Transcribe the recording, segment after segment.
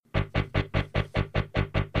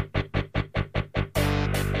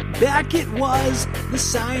back it was. The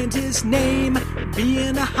scientist's name,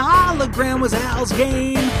 being a hologram was Al's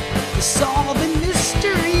game. Solving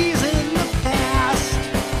mysteries in the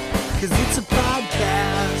past, 'cause it's a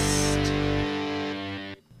podcast.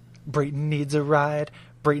 Brayton needs a ride.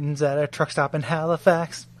 Brayton's at a truck stop in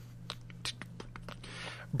Halifax.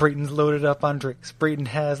 Brayton's loaded up on drinks. Brayton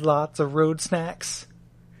has lots of road snacks.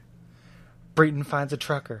 Brayton finds a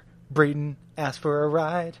trucker. Brayton asks for a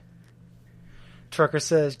ride. Trucker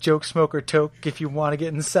says, joke, smoke, or toke if you want to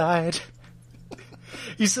get inside.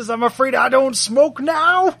 He says, I'm afraid I don't smoke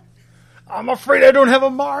now. I'm afraid I don't have a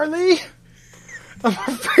Marley. I'm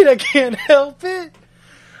afraid I can't help it.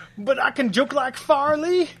 But I can joke like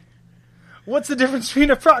Farley. What's the difference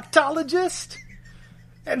between a proctologist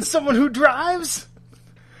and someone who drives?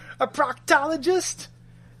 A proctologist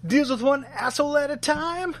deals with one asshole at a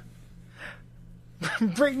time.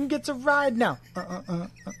 Brayton gets a ride now.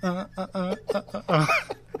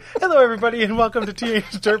 Hello, everybody, and welcome to Teenage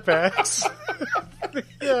Dirtbags.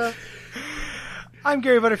 Yeah. I'm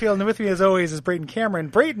Gary Butterfield, and with me, as always, is Brayton Cameron.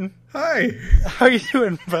 Brayton. Hi. How are you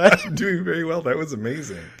doing, bud? I'm doing very well. That was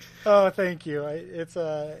amazing. Oh, thank you. I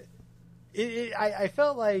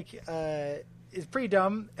felt like it's pretty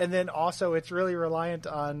dumb, and then also it's really reliant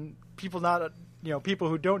on people people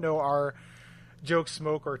who don't know our joke,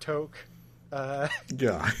 smoke, or toke.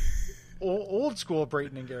 Yeah. Old school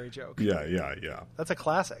Brayton and Gary joke. Yeah. That's a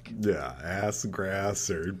classic. Yeah, ass, grass,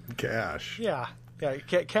 or cash. Yeah.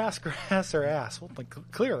 Cash, grass, or ass. Well, like,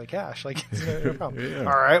 clearly cash. Like, it's no problem. Yeah.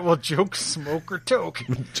 All right, well, joke, smoke, or toke.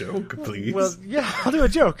 Joke, please. Well, yeah, I'll do a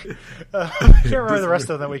joke. I can't remember the rest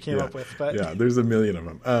of them we came up with. But yeah, there's a million of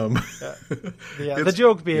them. The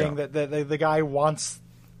joke being that the guy wants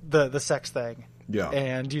the sex thing. Yeah.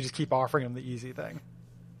 And you just keep offering him the easy thing.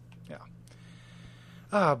 Yeah.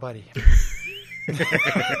 Ah, buddy.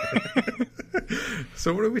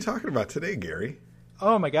 So what are we talking about today, Gary?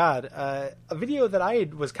 Oh my God! A video that I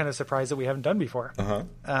was kind of surprised that we haven't done before.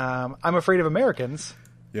 I'm Afraid of Americans.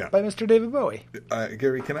 Yeah. By Mr. David Bowie.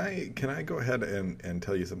 Gary, can I go ahead and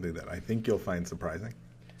tell you something that I think you'll find surprising?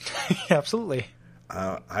 Absolutely.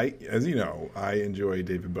 As you know, I enjoy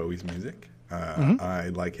David Bowie's music. I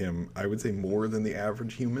like him, I would say, more than the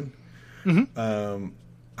average human.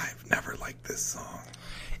 I've never liked this song.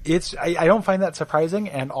 I don't find that surprising,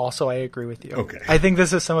 and also I agree with you. Okay. I think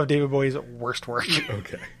this is some of David Bowie's worst work.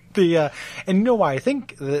 Okay. And you know why? I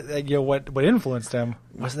think that what influenced him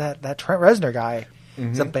was that Trent Reznor guy.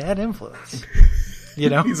 Is a bad influence. You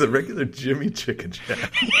know, he's a regular Jimmy Chicken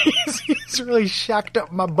Jack. he's really shacked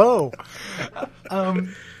up my bow.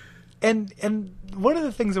 And one of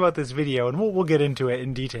the things about this video, and we'll get into it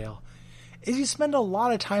in detail, is you spend a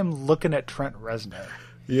lot of time looking at Trent Reznor.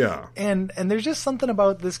 Yeah. And there's just something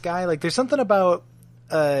about this guy. Like, there's something about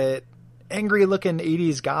angry looking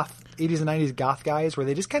 80s and 90s goth guys where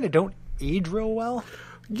they just kind of don't age real well.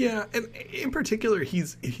 Yeah, and in particular,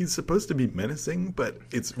 he's supposed to be menacing, but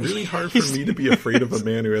it's really hard for me to be afraid of a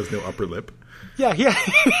man who has no upper lip. Yeah.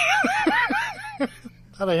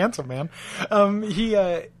 Not a handsome man.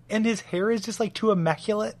 And his hair is just like too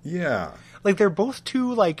immaculate. Yeah. Like, they're both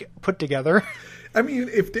too like put together. I mean,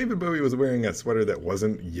 if David Bowie was wearing a sweater that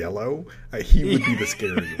wasn't yellow, he would be the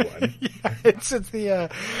scary one. Yeah, it's the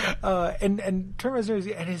and Trent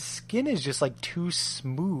Reznor, and his skin is just like too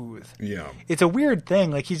smooth. Yeah, it's a weird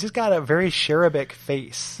thing. Like, he's just got a very cherubic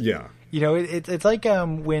face. Yeah, you know, it's like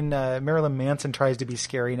when Marilyn Manson tries to be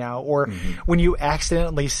scary now, or when you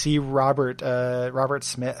accidentally see Robert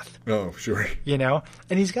Smith. Oh, sure. You know,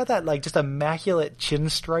 and he's got that like just immaculate chin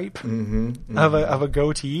stripe of a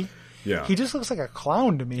goatee. Yeah. He just looks like a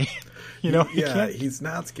clown to me. You know? Yeah, he's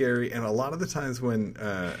not scary. And a lot of the times when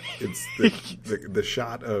it's the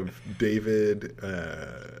shot of David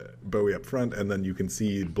Bowie up front and then you can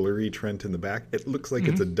see blurry Trent in the back, it looks like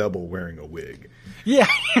it's a double wearing a wig. Yeah.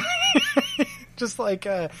 Just like,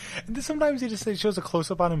 sometimes he just shows a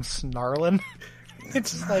close-up on him snarling. It's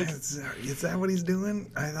just like, is that what he's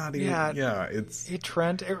doing? I thought it's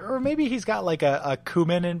Trent, or maybe he's got like a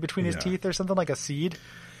cumin in between his teeth or something, like a seed.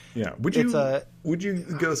 Yeah. Would you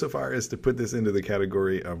go so far as to put this into the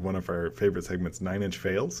category of one of our favorite segments, 9-inch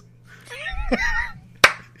fails?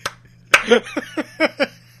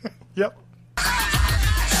 Yep.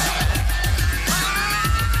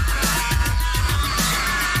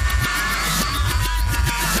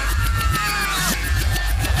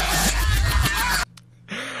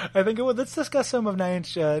 I think let's discuss some of Nine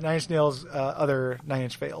Inch Nails' other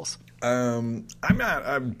 9-inch fails. I'm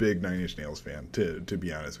a big Nine Inch Nails fan, to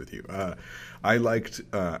be honest with you. I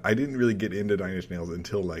didn't really get into Nine Inch Nails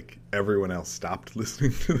until like everyone else stopped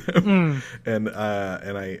listening to them, and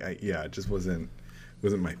I just wasn't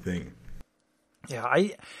wasn't my thing. Yeah,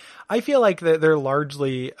 I feel like they're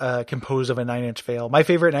largely composed of a Nine Inch Nails. My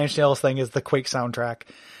favorite Nine Inch Nails thing is the Quake soundtrack.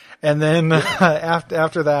 And then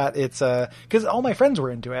after that, it's because all my friends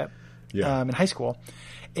were into it in high school.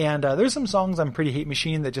 And there's some songs on Pretty Hate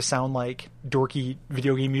Machine that just sound like dorky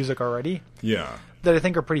video game music already. Yeah. That I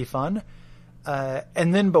think are pretty fun.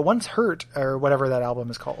 But once Hurt, or whatever that album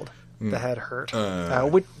is called, that had Hurt,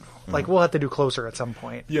 we'll have to do Closer at some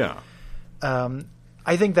point. Yeah.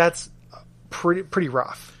 I think that's pretty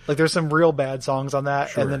rough. Like there's some real bad songs on that,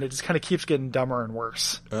 Sure. and then it just kind of keeps getting dumber and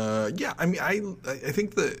worse. Yeah, I mean, I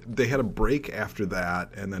think that they had a break after that,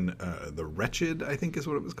 and then The Wretched, I think is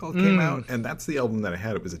what it was called, came out, and that's the album that I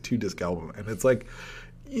had. It was a 2-disc album, and it's like,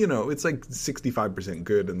 it's like 65%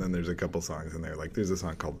 good, and then there's a couple songs in there. Like there's a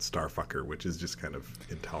song called Starfucker, which is just kind of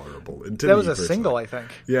intolerable. That was a single, I think.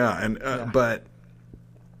 Yeah, and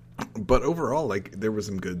But overall, like there was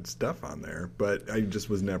some good stuff on there, but I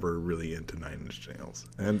just was never really into Nine Inch Nails.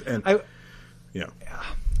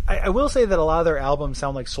 I will say that a lot of their albums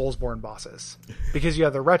sound like Soulsborne bosses, because you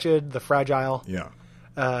have the Wretched, the Fragile,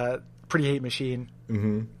 Pretty Hate Machine.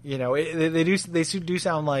 Mm-hmm. They do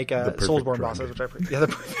sound like Soulsborne bosses, which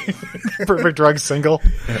the Perfect Drug single.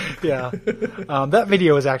 Yeah, that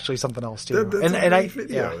video is actually something else too.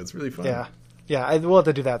 It's really fun. Yeah, we'll have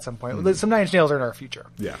to do that at some point. Mm-hmm. Some Nine Inch Nails are in our future.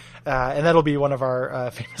 Yeah. And that'll be one of our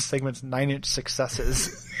famous segments, 9-inch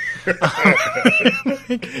successes. I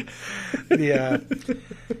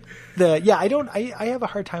have a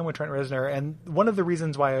hard time with Trent Reznor, and one of the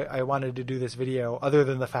reasons why I wanted to do this video, other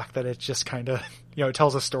than the fact that it's just kind of, it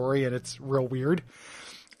tells a story and it's real weird,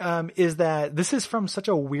 is that this is from such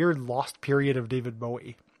a weird lost period of David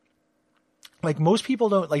Bowie. Like most people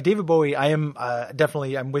don't like David Bowie. I am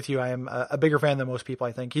I'm with you. I am a bigger fan than most people.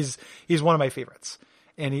 I think he's one of my favorites,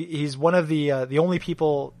 and he's one of the only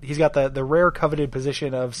people. He's got the rare coveted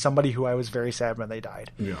position of somebody who I was very sad when they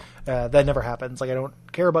died. Yeah, that never happens. Like I don't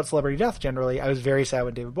care about celebrity death generally. I was very sad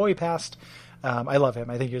when David Bowie passed. I love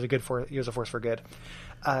him. I think he was a force for good.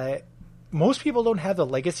 Most people don't have the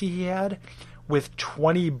legacy he had, with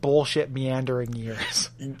 20 bullshit meandering years,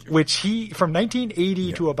 which he, from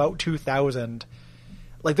 1980 to about 2000,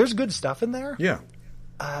 like there's good stuff in there. Yeah.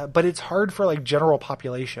 But it's hard for like general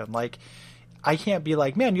population. Like I can't be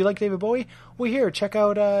like, man, you like David Bowie? Well, here, check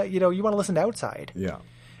out, you want to listen to Outside. Yeah.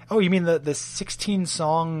 Oh, you mean the 16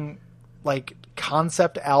 song, like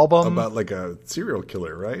concept album about like a serial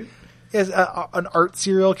killer, right? Is an art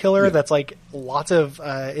serial killer that's like lots of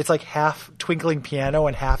it's like half twinkling piano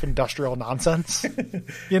and half industrial nonsense.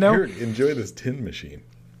 Here, enjoy this Tin Machine.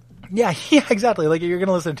 Yeah, exactly. Like you're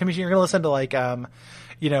gonna listen to Tin Machine, you're gonna listen to like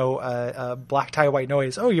Black Tie White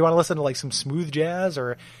Noise. Oh, you want to listen to like some smooth jazz,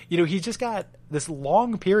 or he's just got this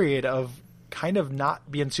long period of kind of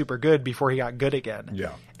not being super good before he got good again.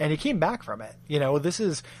 Yeah, and he came back from it. This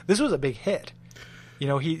was a big hit.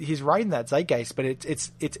 He's riding that zeitgeist, but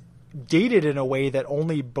it's dated in a way that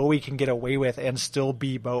only Bowie can get away with and still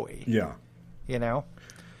be Bowie. Yeah. Yeah.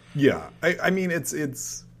 I mean,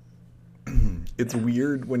 it's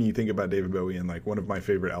weird when you think about David Bowie, and like one of my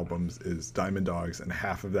favorite albums is Diamond Dogs, and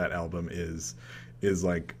half of that album is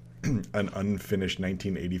like an unfinished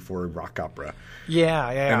 1984 rock opera. Yeah.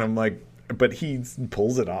 And I'm like, but he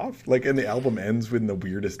pulls it off. Like, and the album ends in the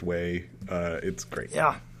weirdest way. It's great.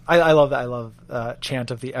 Yeah. I love that. I love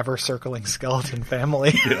Chant of the Ever Circling Skeleton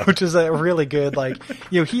Family, which is a really good, like,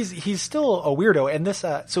 he's still a weirdo. And this,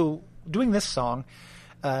 so doing this song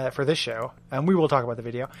for this show, and we will talk about the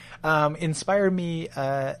video, inspired me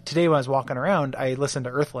today when I was walking around. I listened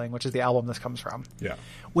to Earthling, which is the album this comes from. Yeah.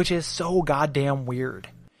 Which is so goddamn weird.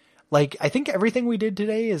 Like, I think everything we did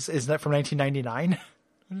today is that from 1999.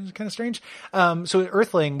 It's kind of strange. So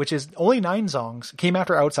Earthling, which is only 9 songs, came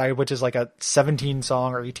after Outside, which is like a 17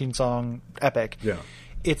 song or 18 song epic. Yeah.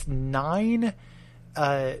 It's 9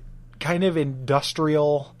 kind of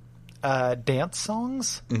industrial dance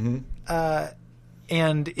songs. Mm-hmm.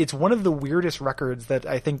 And it's one of the weirdest records that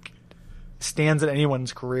I think stands in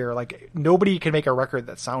anyone's career. Like nobody can make a record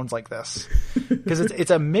that sounds like this, because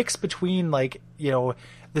it's a mix between like,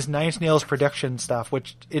 this Nine Inch Nails production stuff,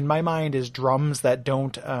 which in my mind is drums that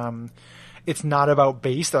don't, it's not about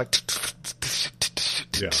bass. They're like,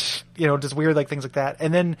 just weird, like things like that.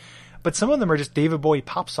 And then, but some of them are just David Bowie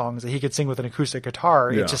pop songs that he could sing with an acoustic guitar.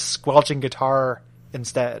 Yeah. It's just squelching guitar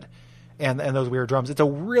instead. And those weird drums. It's a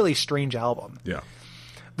really strange album. Yeah.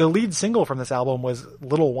 The lead single from this album was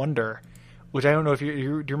Little Wonder, which I don't know if do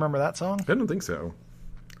you remember that song? I don't think so.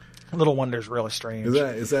 Little Wonder's really strange.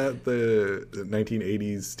 Is that the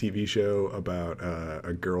 1980s TV show about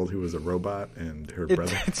a girl who was a robot and her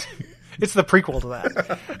brother? It's the prequel to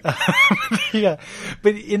that. Yeah,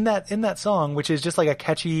 but in that song, which is just like a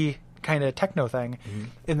catchy kind of techno thing,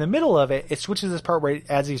 in the middle of it, it switches this part where it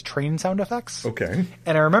adds these train sound effects. Okay.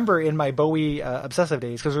 And I remember in my Bowie obsessive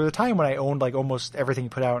days, because there was a time when I owned like almost everything he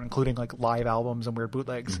put out, including like live albums and weird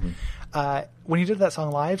bootlegs. When he did that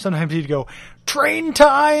song live, sometimes he'd go, "Train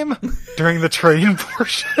time!" during the train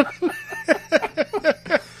portion.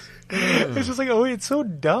 It's just like, oh, it's so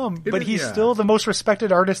dumb, but he's still the most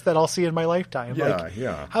respected artist that I'll see in my lifetime. Yeah, like,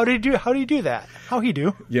 yeah. How do you do that? How he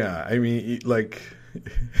do? Yeah, I mean, like,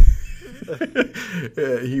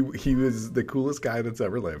 he was the coolest guy that's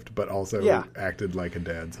ever lived, but also acted like a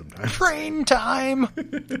dad sometimes. Train time.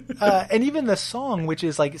 And even the song, which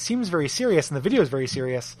is like seems very serious, and the video is very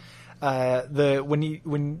serious.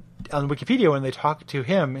 When on Wikipedia, when they talk to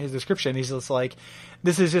him, his description, he's just like,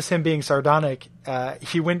 this is just him being sardonic.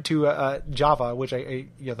 He went to Java, which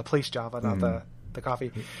the place Java, not the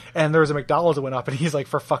coffee, and there was a McDonald's that went up, and he's like,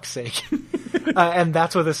 for fuck's sake. And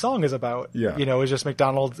that's what this song is about. Yeah. It's just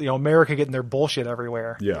McDonald's, America getting their bullshit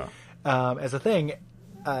everywhere. Yeah. As a thing.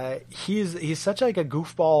 He's such like a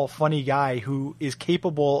goofball, funny guy who is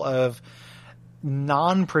capable of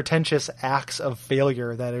non-pretentious acts of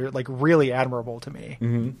failure that are like really admirable to me.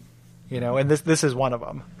 And this is one of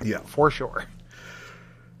them. Yeah, for sure.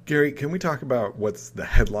 Gary, can we talk about what's the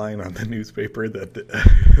headline on the newspaper that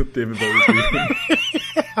David Bowie's reading?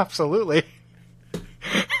 Absolutely.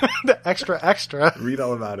 The extra. Read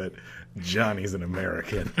all about it. Johnny's an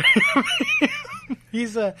American.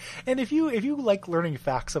 He's and if you like learning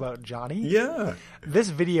facts about Johnny, this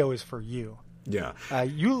video is for you. Yeah.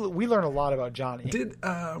 We learn a lot about Johnny.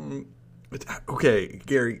 Okay,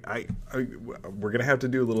 Gary, we're gonna have to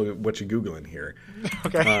do a little what you Googling here.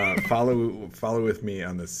 Okay. Follow with me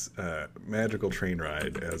on this magical train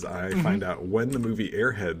ride as I find out when the movie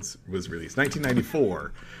Airheads was released,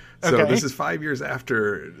 1994. So this is 5 years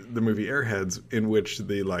after the movie Airheads, in which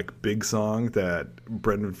the big song that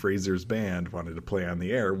Brendan Fraser's band wanted to play on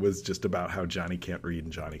the air was just about how Johnny can't read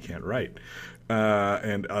and Johnny can't write.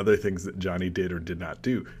 And other things that Johnny did or did not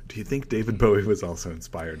do. Do you think David Bowie was also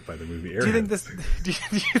inspired by the movie Airheads? Do you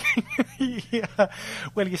think yeah.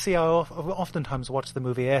 Well, you see, I oftentimes watch the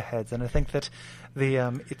movie Airheads, and I think that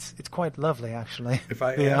it's quite lovely, actually. If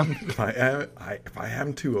I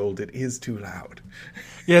am too old, it is too loud.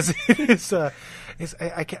 Yes, it is. I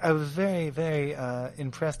was very, very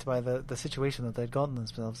impressed by the situation that they'd gotten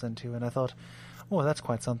themselves into, and I thought, oh, that's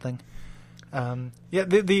quite something.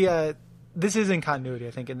 This is in continuity,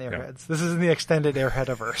 I think, in the Airheads. Yeah. This is in the extended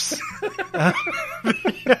Airheadiverse.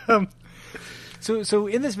 So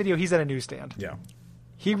in this video, he's at a newsstand. Yeah.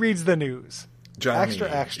 He reads the news. Johnny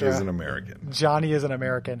extra. is an American. Johnny is an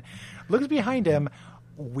American. Looks behind him.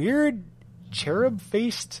 Weird,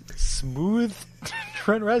 cherub-faced, smooth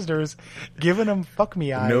Trent Reznor's giving him fuck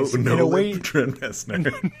me eyes in a way. Trent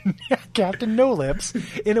Reznor. Captain No Lips,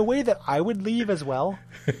 in a way that I would leave as well,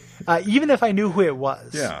 even if I knew who it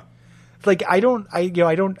was. Yeah. Like I don't hate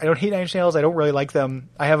Nine Inch Nails. I don't really like them.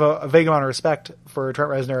 I have a vague amount of respect for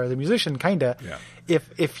Trent Reznor as a musician, kinda. Yeah.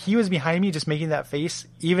 If he was behind me just making that face,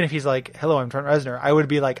 even if he's like, "Hello, I'm Trent Reznor," I would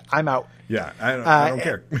be like, "I'm out." Yeah, I don't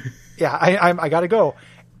care. Yeah, I gotta go.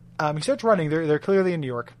 He starts running. They're clearly in New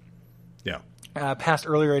York. Yeah. Past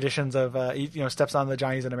earlier editions of steps on the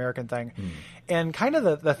Johnny's an American thing, and kind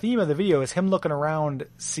of the theme of the video is him looking around,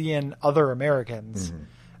 seeing other Americans.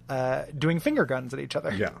 Doing finger guns at each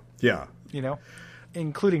other. Yeah.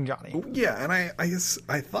 Including Johnny. Yeah, and I guess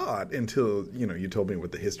I thought until, you told me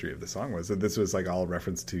what the history of the song was, that this was all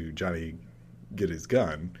reference to Johnny get his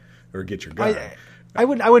gun, or get your gun. I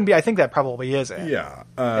wouldn't be, I think that probably is it. Yeah.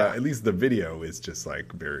 At least the video is just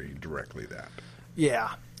very directly that.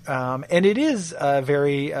 Yeah. And it is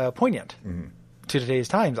very poignant to today's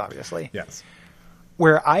times, obviously. Yes.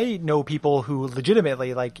 Where I know people who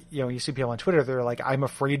legitimately, you see people on Twitter, they're like, I'm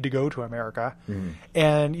afraid to go to America.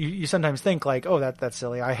 And you sometimes think oh, that's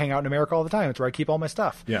silly. I hang out in America all the time. It's where I keep all my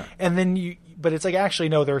stuff. Yeah. And then but it's actually,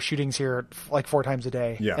 no, there are shootings here 4 times a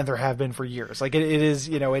day. Yeah. And there have been for years. It is,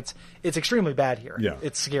 it's extremely bad here. Yeah.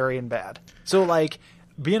 It's scary and bad. So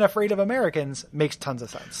being afraid of Americans makes tons of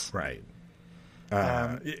sense. Right.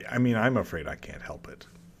 I'm afraid I can't help it.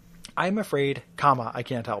 I'm afraid, I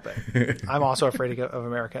can't help it. I'm also afraid of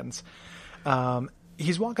Americans.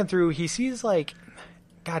 He's walking through. He sees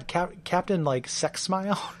Captain Sex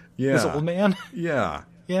Smile. Yeah. This old man. Yeah.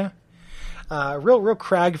 Yeah. Real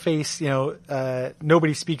crag face.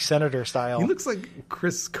 Nobody speaks senator style. He looks like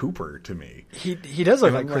Chris Cooper to me. He does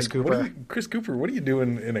look like Chris Cooper. Chris Cooper, what are you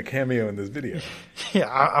doing in a cameo in this video? Yeah,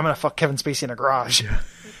 I'm gonna fuck Kevin Spacey in a garage. Yeah.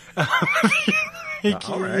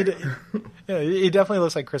 All right. He definitely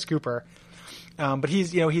looks like Chris Cooper. But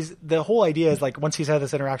he's the whole idea is like once he's had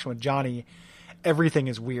this interaction with Johnny, everything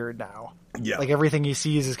is weird now. Yeah. Like everything he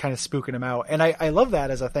sees is kind of spooking him out. And I love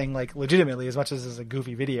that as a thing, like legitimately, as much as it's a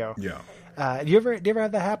goofy video. Yeah. Do you ever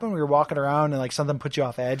have that happen where you're walking around and like something puts you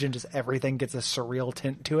off edge and just everything gets a surreal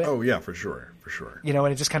tint to it? Oh yeah, for sure. And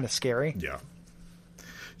it's just kind of scary. Yeah.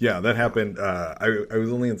 Yeah, that happened. I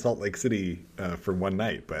was only in Salt Lake City for one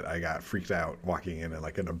night, but I got freaked out walking in at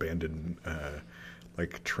like an abandoned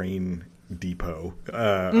like train depot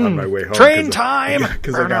on my way home. Train time!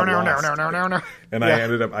 Because I got lost. No. And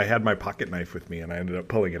I had my pocket knife with me, and I ended up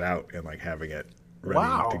pulling it out and like having it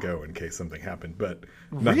ready to go in case something happened. But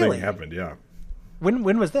nothing happened. Yeah.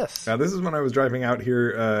 When was this? This is when I was driving out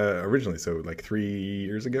here originally, so like 3.5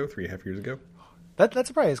 years ago.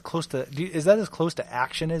 That's probably as close to. Is that as close to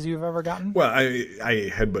action as you've ever gotten? Well,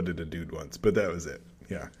 I headbutted a dude once, but that was it.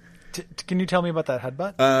 Yeah. Can you tell me about that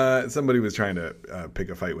headbutt? Somebody was trying to pick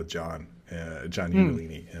a fight with John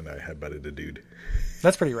Ugalini, and I headbutted a dude.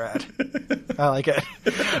 That's pretty rad. I like it.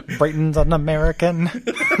 Brayton's an American.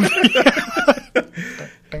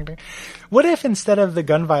 What if instead of the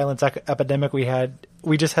gun violence epidemic we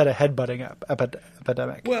just had a headbutting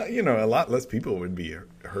epidemic? Well, a lot less people would be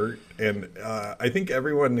hurt. And I think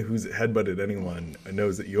everyone who's headbutted anyone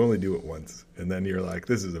knows that you only do it once. And then you're like,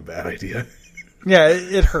 this is a bad idea. Yeah,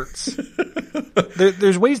 it hurts.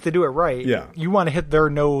 There's ways to do it right. Yeah. You want to hit their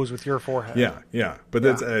nose with your forehead. Yeah. But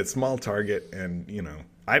it's a small target. And,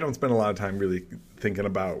 I don't spend a lot of time really thinking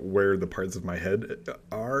about where the parts of my head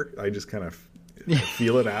are. I just kind of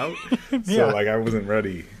feel it out. So, I wasn't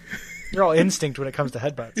ready. You're all instinct when it comes to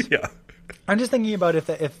headbutts. Yeah. I'm just thinking about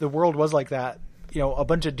if the world was like that, a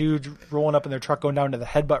bunch of dudes rolling up in their truck going down to the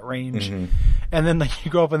headbutt range, and then like you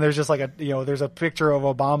go up and there's just like there's a picture of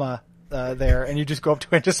Obama there, and you just go up to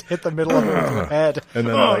it and just hit the middle of it with your head. And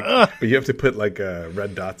then but you have to put like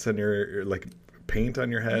red dots on your like paint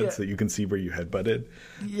on your head so that you can see where you headbutted.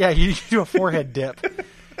 Yeah, you do a forehead dip.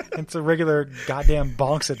 It's a regular goddamn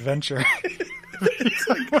bonks adventure.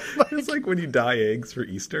 It's like when you dye eggs for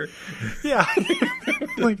Easter. Yeah,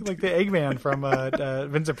 like the Eggman from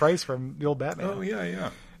Vincent Price from the old Batman. Oh yeah.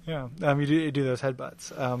 You do those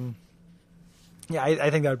headbutts. I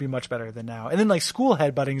think that would be much better than now. And then like school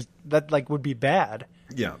headbuttings that like would be bad.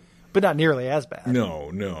 Yeah, but not nearly as bad.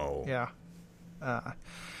 No. Yeah.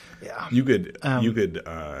 You could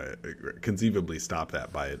conceivably stop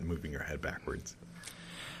that by moving your head backwards.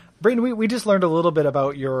 Brayden, we just learned a little bit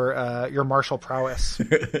about your martial prowess.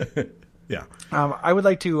 Yeah. I would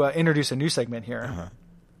like to introduce a new segment here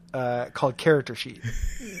called Character Sheet.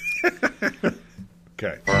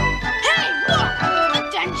 Okay. Hey, look! A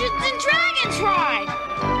Dungeons and Dragons ride!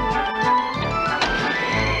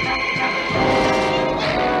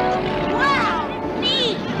 Wow,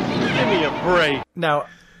 neat! Give me a break. Now,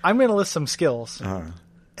 I'm going to list some skills.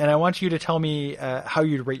 And I want you to tell me how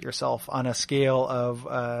you'd rate yourself on a scale of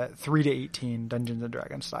 3 to 18 Dungeons and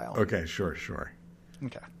Dragons style. Okay, sure.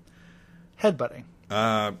 Okay. Headbutting.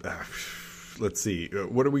 Let's see.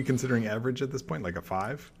 What are we considering average at this point? Like a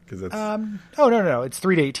 5? Because that's. No. It's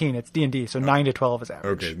 3 to 18. It's D&D, so 9 to 12 is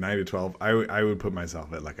average. Okay, 9 to 12. I would put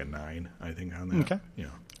myself at like a 9. I think on that. Okay.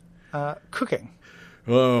 Yeah. Cooking.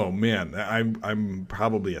 Oh man, I'm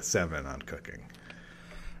probably a 7 on cooking.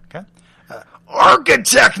 Okay.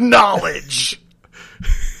 Architect knowledge.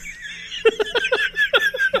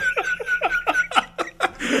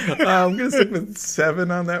 I'm gonna stick with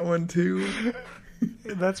 7 on that one too.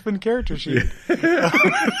 That's been character sheet.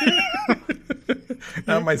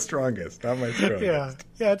 Not my strongest. Yeah,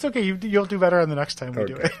 it's okay. You'll do better on the next time we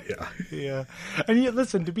do it. Yeah. And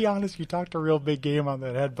listen, to be honest, you talked a real big game on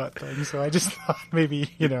that headbutt thing, so I just thought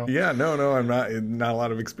maybe Yeah, no, I'm not a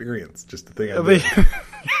lot of experience. Just the thing I did.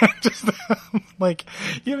 Just like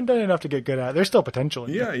you haven't done enough to get good at it. There's still potential.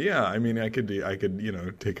 In you. Yeah. I mean, I could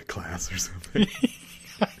take a class or something.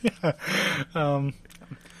 Yeah.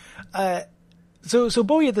 So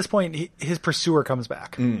Bowie at this point, his pursuer comes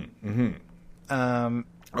back. This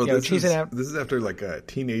is after like a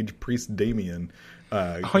teenage priest Damien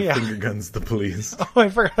finger guns the police. Oh, I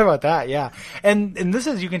forgot about that. Yeah, and this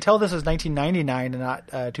is, you can tell this is 1999 and not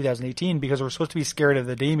 2018 because we're supposed to be scared of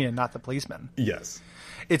the Damien, not the policeman. Yes,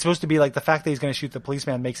 it's supposed to be like the fact that he's going to shoot the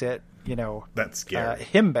policeman makes it that's scary.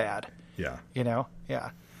 Him bad. Yeah,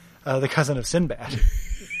 the cousin of Sinbad.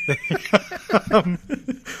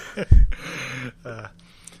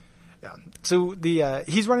 So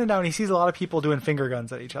he's running down. He sees a lot of people doing finger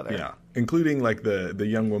guns at each other. Yeah, including like the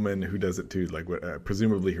young woman who does it too, like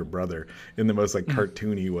presumably her brother, in the most like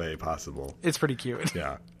cartoony way possible. It's pretty cute.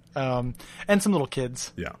 Yeah, and some little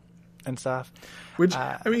kids. Yeah. and stuff. Which,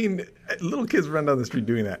 I mean, little kids run down the street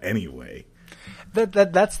doing that anyway.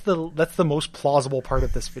 That's the most plausible part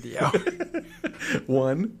of this video.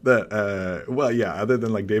 One, other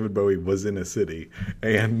than like David Bowie was in a city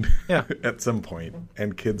and at some point,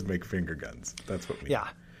 and kids make finger guns. That's what we Yeah.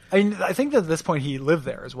 I mean, I think that at this point he lived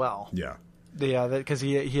there as well. Yeah. Yeah, because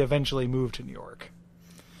he eventually moved to New York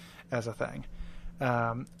as a thing.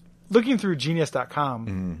 Looking through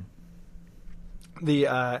Genius.com,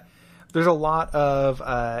 there's a lot of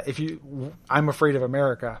I'm Afraid of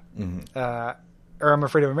America, or I'm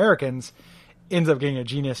Afraid of Americans, ends up getting a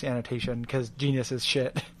Genius annotation because Genius is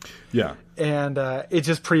shit. Yeah. And it's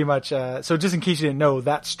just pretty much so. Just in case you didn't know,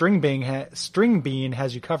 that String Bean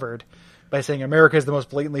has you covered by saying America is the most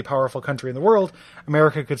blatantly powerful country in the world.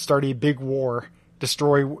 America could start a big war,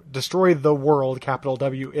 destroy the world, capital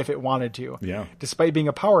W, if it wanted to. Yeah. Despite being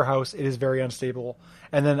a powerhouse, it is very unstable.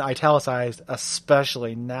 And then italicized,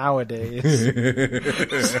 especially nowadays.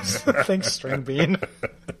 Thanks, String Bean.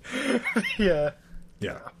 Yeah.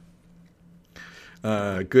 Yeah.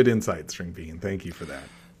 Good insight, String Bean. Thank you for that.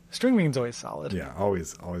 String Bean's always solid. Yeah,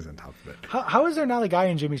 always on top of it. How is there not a guy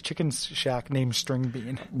in Jimmy's Chicken Shack named String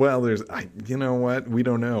Bean? Well, you know what? We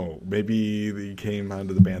don't know. Maybe he came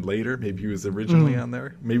onto the band later. Maybe he was originally on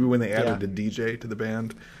there. Maybe when they added a DJ to the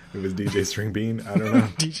band, it was DJ String Bean. I don't know.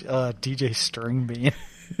 DJ String Bean.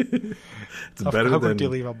 It's better than do you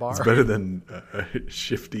leave a bar? It's better than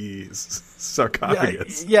Shifty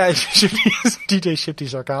Sarcophagus. Yeah, DJ Shifty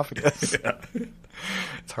Sarcophagus. Yeah.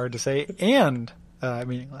 It's hard to say and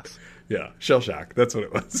meaningless. Yeah, Shell Shock. That's what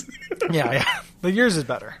it was. yeah. But yours is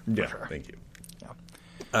better. Yeah, sure. Thank you.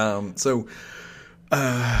 Yeah. So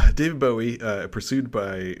David Bowie, pursued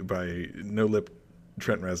by No Lip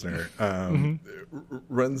Trent Reznor,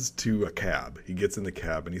 runs to a cab. He gets in the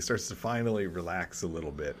cab and he starts to finally relax a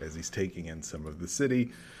little bit as he's taking in some of the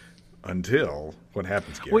city until what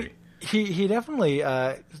happens, Gary? Well, he definitely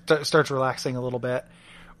starts relaxing a little bit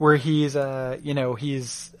where he's kind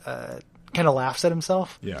of laughs at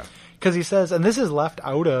himself. Yeah. Because he says, and this is left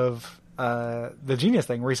out of the Genius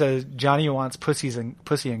thing where he says Johnny wants pussy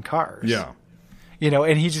in cars. Yeah.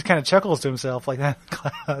 And he just kind of chuckles to himself like that.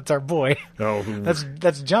 That's our boy. Oh,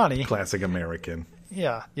 that's Johnny. Classic American.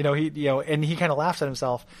 Yeah, and he kind of laughs at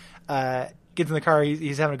himself. Gets in the car.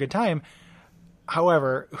 He's having a good time.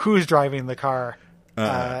 However, who's driving the car?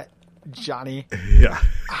 Johnny. Yeah.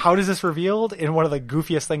 How does this revealed? In one of the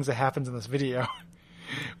goofiest things that happens in this video,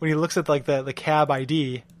 when he looks at like the cab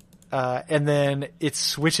ID. And then it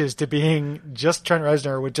switches to being just Trent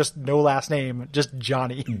Reznor with just no last name, just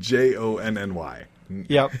Johnny. Jonny.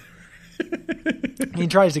 Yep. He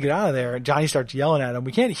tries to get out of there, and Johnny starts yelling at him.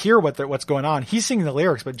 We can't hear what's going on. He's singing the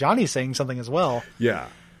lyrics, but Johnny's saying something as well. Yeah.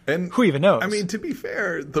 And who even knows? I mean, to be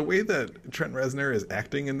fair, the way that Trent Reznor is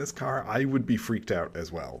acting in this car, I would be freaked out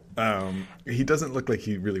as well. He doesn't look like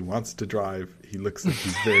he really wants to drive. He looks like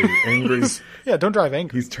he's very angry. Yeah, don't drive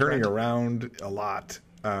angry. He's turning around a lot.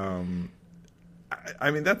 I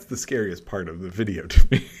mean, that's the scariest part of the video to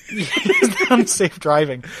me. Unsafe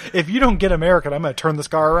driving. If you don't get American, I'm going to turn this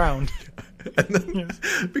car around. And then,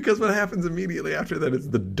 because what happens immediately after that is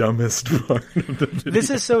the dumbest part of the video. This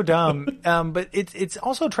is so dumb. But it's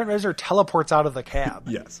also Trent Reznor teleports out of the cab.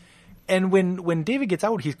 Yes. And when David gets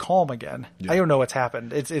out, he's calm again. Yeah. I don't know what's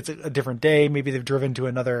happened. It's a different day. Maybe they've driven to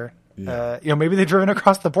another. Yeah. Maybe they've driven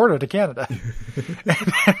across the border to Canada.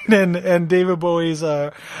 and David Bowie's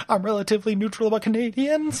I'm relatively neutral about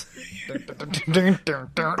Canadians.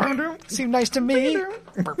 Seem nice to me.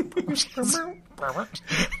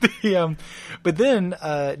 But then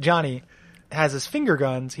Johnny has his finger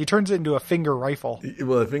guns. He turns it into a finger rifle.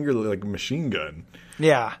 Well, a finger like machine gun.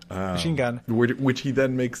 Yeah, machine gun. Which he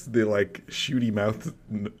then makes the like shooty mouth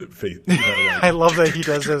face. I love that he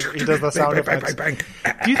does the sound effects. Bang, bang,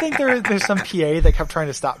 bang. Do you think there's some PA that kept trying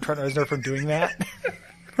to stop Trent Reznor from doing that?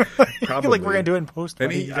 Probably. Like we're gonna do it in post.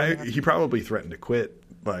 And he probably threatened to quit.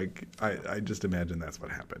 Like I just imagine that's what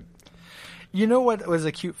happened. You know what was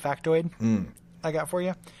a cute factoid I got for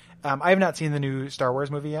you? I have not seen the new Star Wars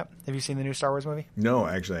movie yet. Have you seen the new Star Wars movie? No,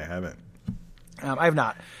 actually I haven't. I have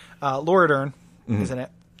not. Laura Dern is in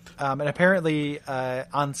it. And apparently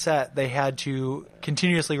on set they had to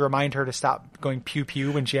continuously remind her to stop going pew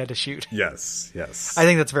pew when she had to shoot. Yes. I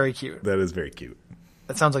think that's very cute. That is very cute.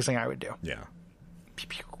 That sounds like something I would do. Yeah. Pew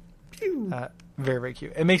pew. Pew. Very, very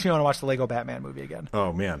cute. It makes me want to watch the Lego Batman movie again.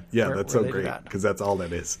 Oh man. Yeah, that's so great because that's all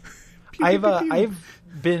that is. I've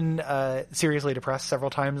been seriously depressed several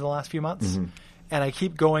times in the last few months, and I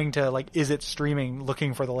keep going to like, is it streaming?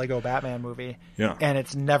 Looking for the Lego Batman movie, and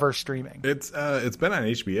it's never streaming. It's been on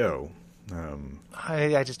HBO.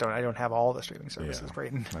 I just don't. I don't have all the streaming services, Yeah.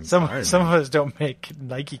 Brayden. I'm Some sorry, of man. us don't make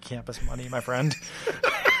Nike campus money, my friend.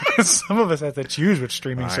 Some of us have to choose which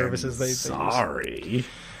streaming services they use. Sorry.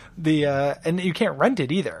 And you can't rent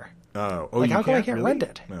it either. Oh, Like, you how come I can't can't really? rent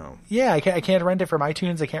it? No. Yeah, I can't rent it from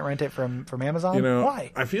iTunes. I can't rent it from Amazon. You know,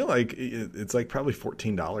 Why? I feel like it's like probably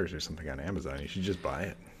 $14 or something on Amazon. You should just buy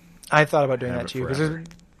it. I thought about doing Have that it too because forever. there's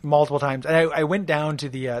multiple times, and I went down to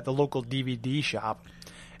the local DVD shop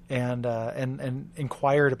and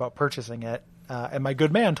inquired about purchasing it, and my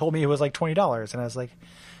good man told me it was like $20, and I was like,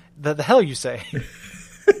 "The hell you say?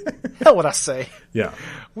 Hell would I say? Yeah.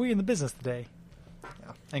 We in the business today.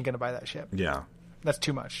 Yeah, ain't gonna buy that shit. Yeah. That's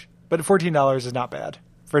too much. But $14 is not bad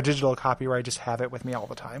for a digital copy where I just have it with me all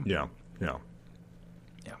the time. Yeah. Yeah.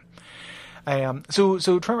 Yeah. So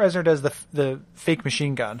Trent Reznor does the fake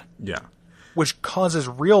machine gun, Yeah. which causes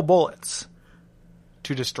real bullets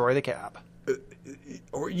to destroy the cab.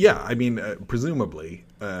 Or yeah, I mean, presumably.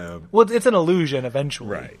 Well, it's an illusion eventually,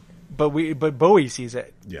 Right. But Bowie sees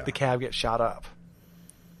it. Yeah. The cab gets shot up.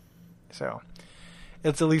 So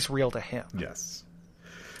it's at least real to him. Yes.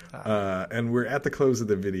 And we're at the close of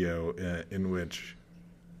the video in which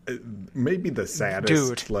maybe the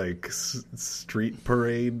saddest Dude. like street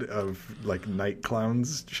parade of like night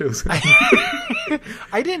clowns shows up.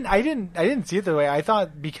 I didn't see it that way. I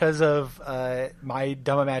thought because of my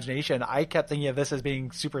dumb imagination, I kept thinking of this as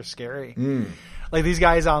being super scary. Like these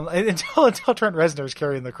guys until Trent Reznor's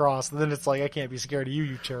carrying the cross, and then it's like I can't be scared of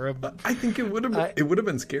you cherub. I think it would have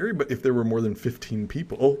been scary, but if there were more than 15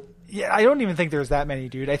 people. Yeah, I don't even think there's that many,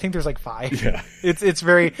 dude. I think there's like 5. Yeah. It's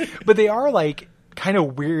very, but they are like kind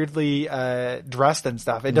of weirdly dressed and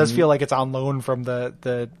stuff. It does feel like it's on loan from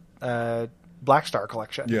the Black Star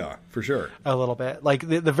collection. Yeah, for sure. A little bit. Like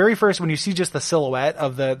the very first, when you see just the silhouette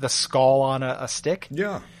of the skull on a stick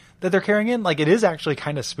Yeah. that they're carrying in, like it is actually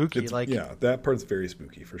kind of spooky. Like, Yeah, that part's very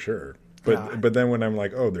spooky for sure. But then when I'm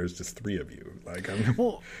like, oh, there's just 3 of you. Like I'm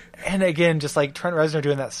well, and again, just like Trent Reznor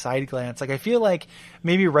doing that side glance, like I feel like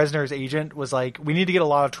maybe Reznor's agent was like, we need to get a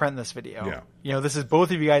lot of Trent in this video. Yeah. You know, this is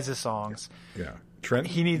both of you guys' songs. Yeah. Trent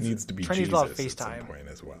He needs to be Trent needs Jesus a lot of at some FaceTime. point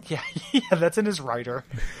as well. Yeah, yeah, that's in his writer.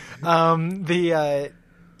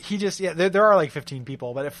 He just there are like 15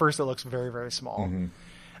 people, but at first it looks very, very small. And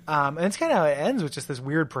it's kind of how it ends with just this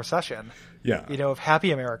weird procession, Yeah. you know, of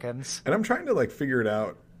happy Americans. And I'm trying to like figure it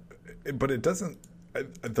out, but it doesn't.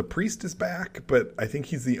 The priest is back, but I think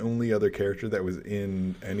he's the only other character that was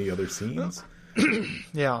in any other scenes.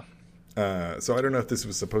 Yeah. So I don't know if this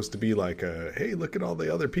was supposed to be like a, hey, look at all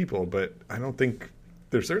the other people, but I don't think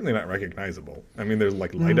they're certainly not recognizable. I mean, there's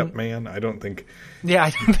like Light Up Man. I don't think. Yeah, I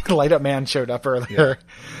don't think Light Up Man showed up earlier.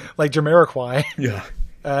 Like Jamiroquai, Yeah.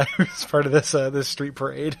 who's part of this street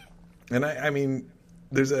parade. And I mean,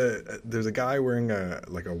 there's a guy wearing a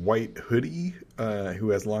white hoodie who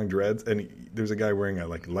has long dreads, and there's a guy wearing a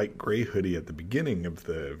like light gray hoodie at the beginning of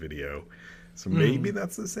the video. So maybe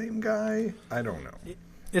that's the same guy. I don't know.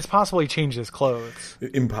 It's possible he changed his clothes.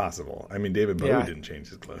 Impossible. I mean, David Bowie Yeah. didn't change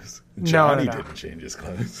his clothes. No, Johnny no. didn't change his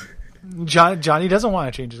clothes. Johnny doesn't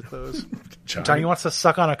want to change his clothes. Johnny wants to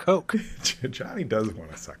suck on a Coke. Johnny does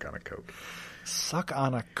want to suck on a Coke. Suck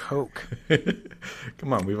on a Coke.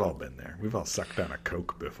 Come on, we've all been there. We've all sucked on a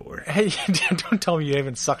Coke before. Hey, don't tell me you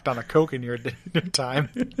haven't sucked on a Coke in your time.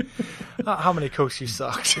 How many Cokes you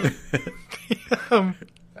sucked?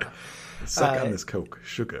 Suck on this Coke,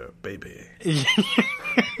 sugar, baby.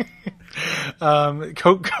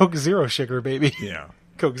 Coke Zero sugar, baby. Yeah.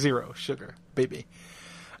 Coke Zero sugar, baby.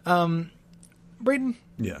 Braden,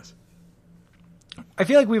 Yes. I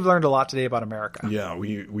feel like we've learned a lot today about America. Yeah,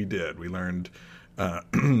 we did. We learned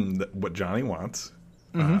what Johnny wants.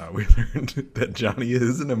 Mm-hmm. We learned that Johnny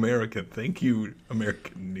is an American. Thank you,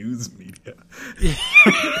 American news media.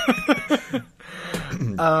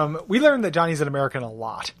 We learned that Johnny's an American a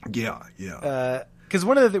lot. Yeah, yeah. Because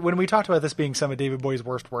one of when we talked about this being some of David Bowie's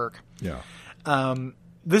worst work, Yeah.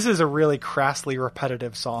 this is a really crassly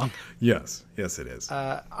repetitive song. Yes, it is.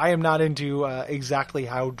 I am not into exactly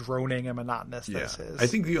how droning and monotonous this is. I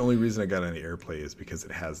think the only reason I got any airplay is because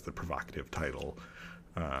it has the provocative title.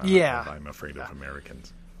 Yeah. of I'm Afraid of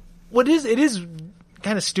Americans. What is it is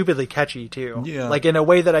kind of stupidly catchy too. Yeah. Like in a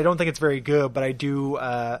way that I don't think it's very good, but I do.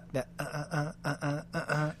 Yeah.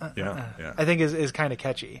 I think is kind of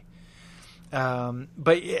catchy.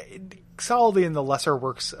 But solidly in the lesser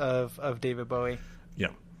works of David Bowie. Yeah.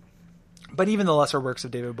 But even the lesser works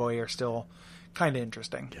of David Bowie are still kind of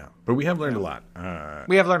interesting. Yeah. But we have learned a lot.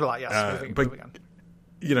 We have learned a lot, yes. Moving on.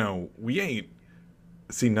 You know, we ain't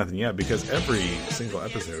seen nothing yet because every single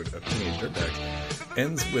episode of Teenage Dirtbags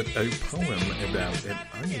ends with a poem about an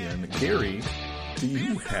onion. Gary, Do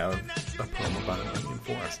you have a poem about an onion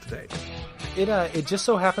for us today? It just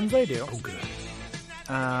so happens I do. Oh, good.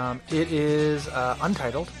 It is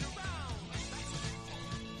untitled.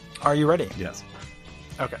 Are you ready? Yes.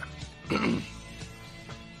 Okay.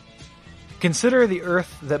 Consider the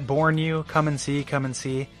earth that born you, come and see, come and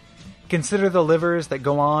see. Consider the livers that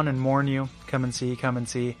go on and mourn you, come and see, come and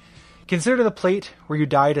see. Consider the plate where you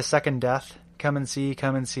died a second death, come and see,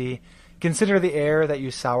 come and see. Consider the air that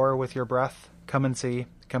you sour with your breath, come and see,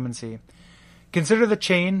 come and see. Consider the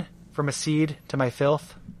chain from a seed to my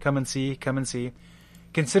filth, come and see, come and see.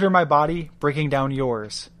 Consider my body breaking down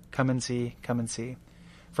yours, come and see, come and see.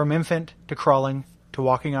 From infant to crawling to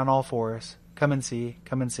walking on all fours, come and see,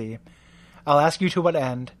 come and see. I'll ask you to what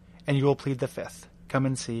end, and you will plead the fifth. Come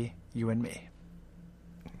and see, you and me.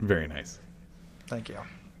 Very nice. Thank you.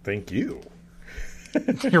 Thank you.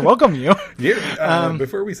 You're welcome, you. Yeah.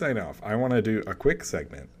 Before we sign off, I want to do a quick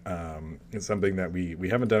segment. It's something that we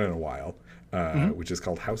haven't done in a while, which is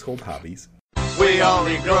called Household Hobbies. We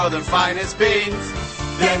only grow the finest beans,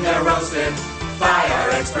 then they're roasted by our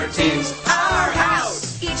expert teams. Our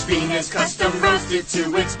house, each bean is custom roasted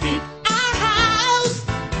to its peak. Our house,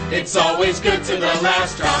 it's always good to the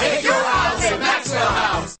last drop. It's your house at Maxwell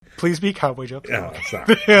House. Please be cowboy jokes. Oh,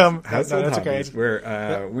 sorry. No, Household that's Hobbies, okay.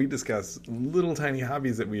 where we discuss little tiny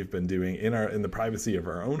hobbies that we've been doing in the privacy of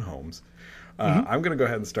our own homes. I'm going to go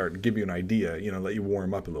ahead and start and give you an idea, let you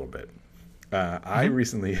warm up a little bit. I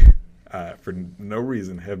recently, for no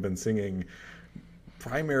reason, have been singing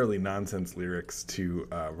primarily nonsense lyrics to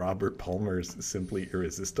Robert Palmer's "Simply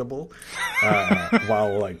Irresistible"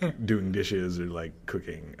 while doing dishes or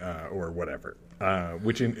cooking or whatever.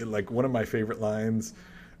 Which in one of my favorite lines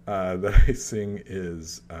that I sing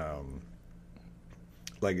is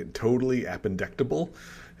totally appendectable.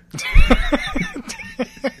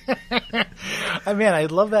 I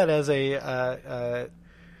love that as a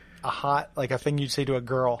hot, a thing you'd say to a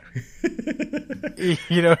girl. you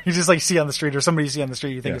just see on the street, or somebody you see on the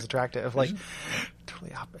street you think is attractive.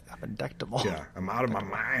 Totally appendectable. Yeah, I'm out of my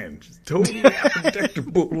mind. Just totally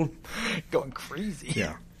appendectable. Going crazy.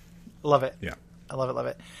 Yeah. Love it. Yeah. I love it, love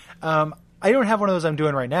it. I don't have one of those I'm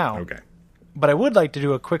doing right now. Okay. But I would like to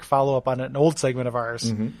do a quick follow-up on an old segment of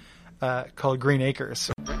ours called Green Acres.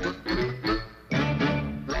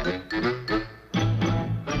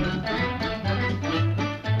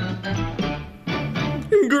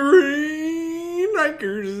 Green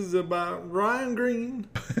Acres is about Ryan Green.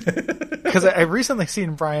 Because I've recently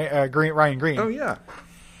seen Ryan Green. Oh, yeah.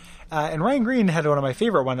 And Ryan Green had one of my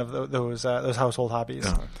favorite one of those household hobbies,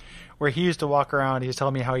 where he used to walk around. He was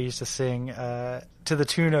telling me how he used to sing to the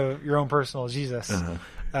tune of "Your Own Personal Jesus,"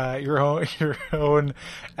 your own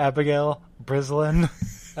Abigail Breslin,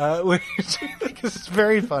 which I think is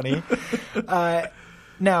very funny.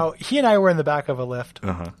 Now, he and I were in the back of a lift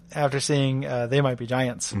after seeing They Might Be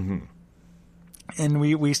Giants, and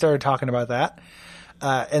we started talking about that,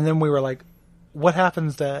 and then we were like, what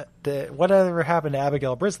happens whatever happened to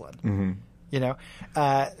Abigail Breslin? So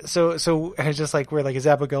I was just we're like, is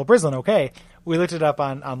Abigail Breslin okay? We looked it up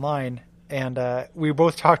online, and we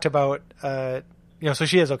both talked about, so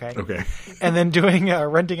she is okay. Okay. And then doing,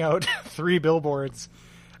 renting out 3 billboards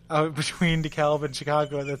between DeKalb and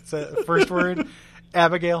Chicago. That's the first word,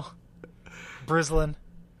 Abigail Breslin,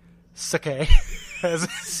 Sake. As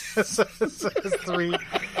 3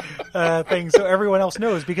 things, so everyone else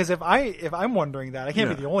knows. Because if I'm wondering that, I can't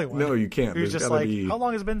be the only one. No, you can't. Who's There's just be, how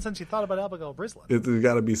long has it been since you thought about Abigail Breslin? There's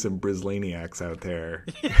got to be some Brislaniacs out there.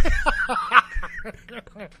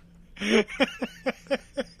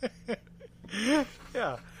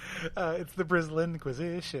 Yeah, it's the Breslin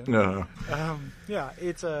Inquisition. Yeah,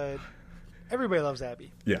 it's everybody loves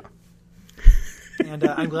Abby. Yeah. And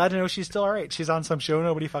I'm glad to know she's still all right. She's on some show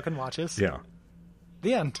nobody fucking watches. Yeah.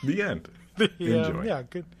 The end. The end. Enjoy. Yeah,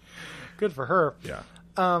 good for her. Yeah.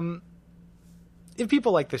 If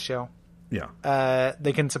people like this show,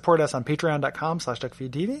 they can support us on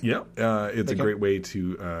patreon.com/duckfeedtv. Yeah. It's a great way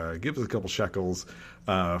to give us a couple shekels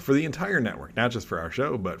for the entire network, not just for our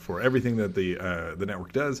show, but for everything that the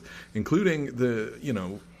network does, including there's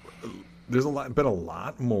been a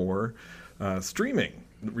lot more streaming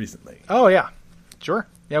recently. Oh, yeah. Sure.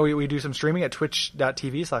 Yeah, we do some streaming at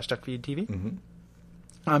twitch.tv/duckfeedtv.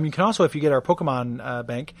 You can also, if you get our Pokemon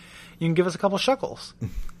bank, you can give us a couple shekels.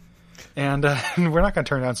 And we're not going to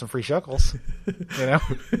turn down some free shekels,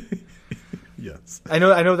 Yes. I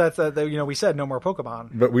know that's we said no more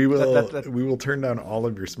Pokemon, but we will turn down all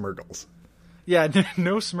of your Smurgles. Yeah,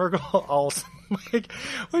 no Smurgle alls. Like,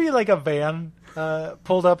 what do you like a van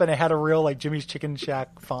pulled up and it had a real like Jimmy's Chicken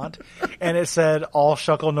Shack font, and it said "All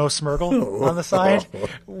Shuckle, no Smurgle" on the side?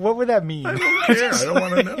 What would that mean? I don't care. I don't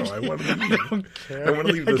want to know. I want to leave. I don't care. I want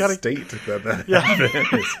to leave the state that van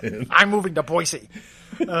is in. I'm moving to Boise.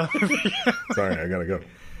 Sorry, I gotta go.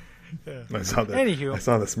 Yeah. I saw the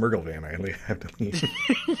Smurgle van. I have to leave.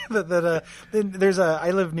 Then there's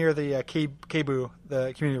I live near the KBOO,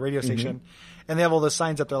 the community radio station, and they have all those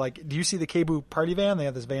signs up there. Like, do you see the KBOO party van? They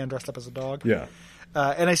have this van dressed up as a dog. Yeah.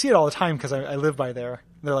 And I see it all the time because I live by there.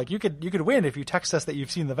 They're like, you could win if you text us that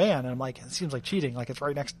you've seen the van. And I'm like, it seems like cheating. Like, it's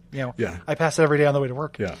right next. Yeah. I pass it every day on the way to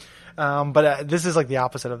work. Yeah. But this is like the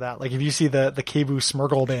opposite of that. Like, if you see the KBOO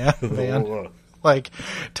Smurgle van. Like,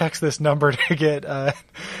 text this number to get,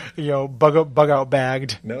 bug out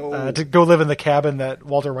bagged. No. To go live in the cabin that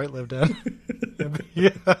Walter White lived in.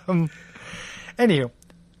 Anywho,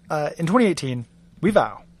 in 2018, we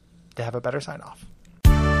vow to have a better sign off.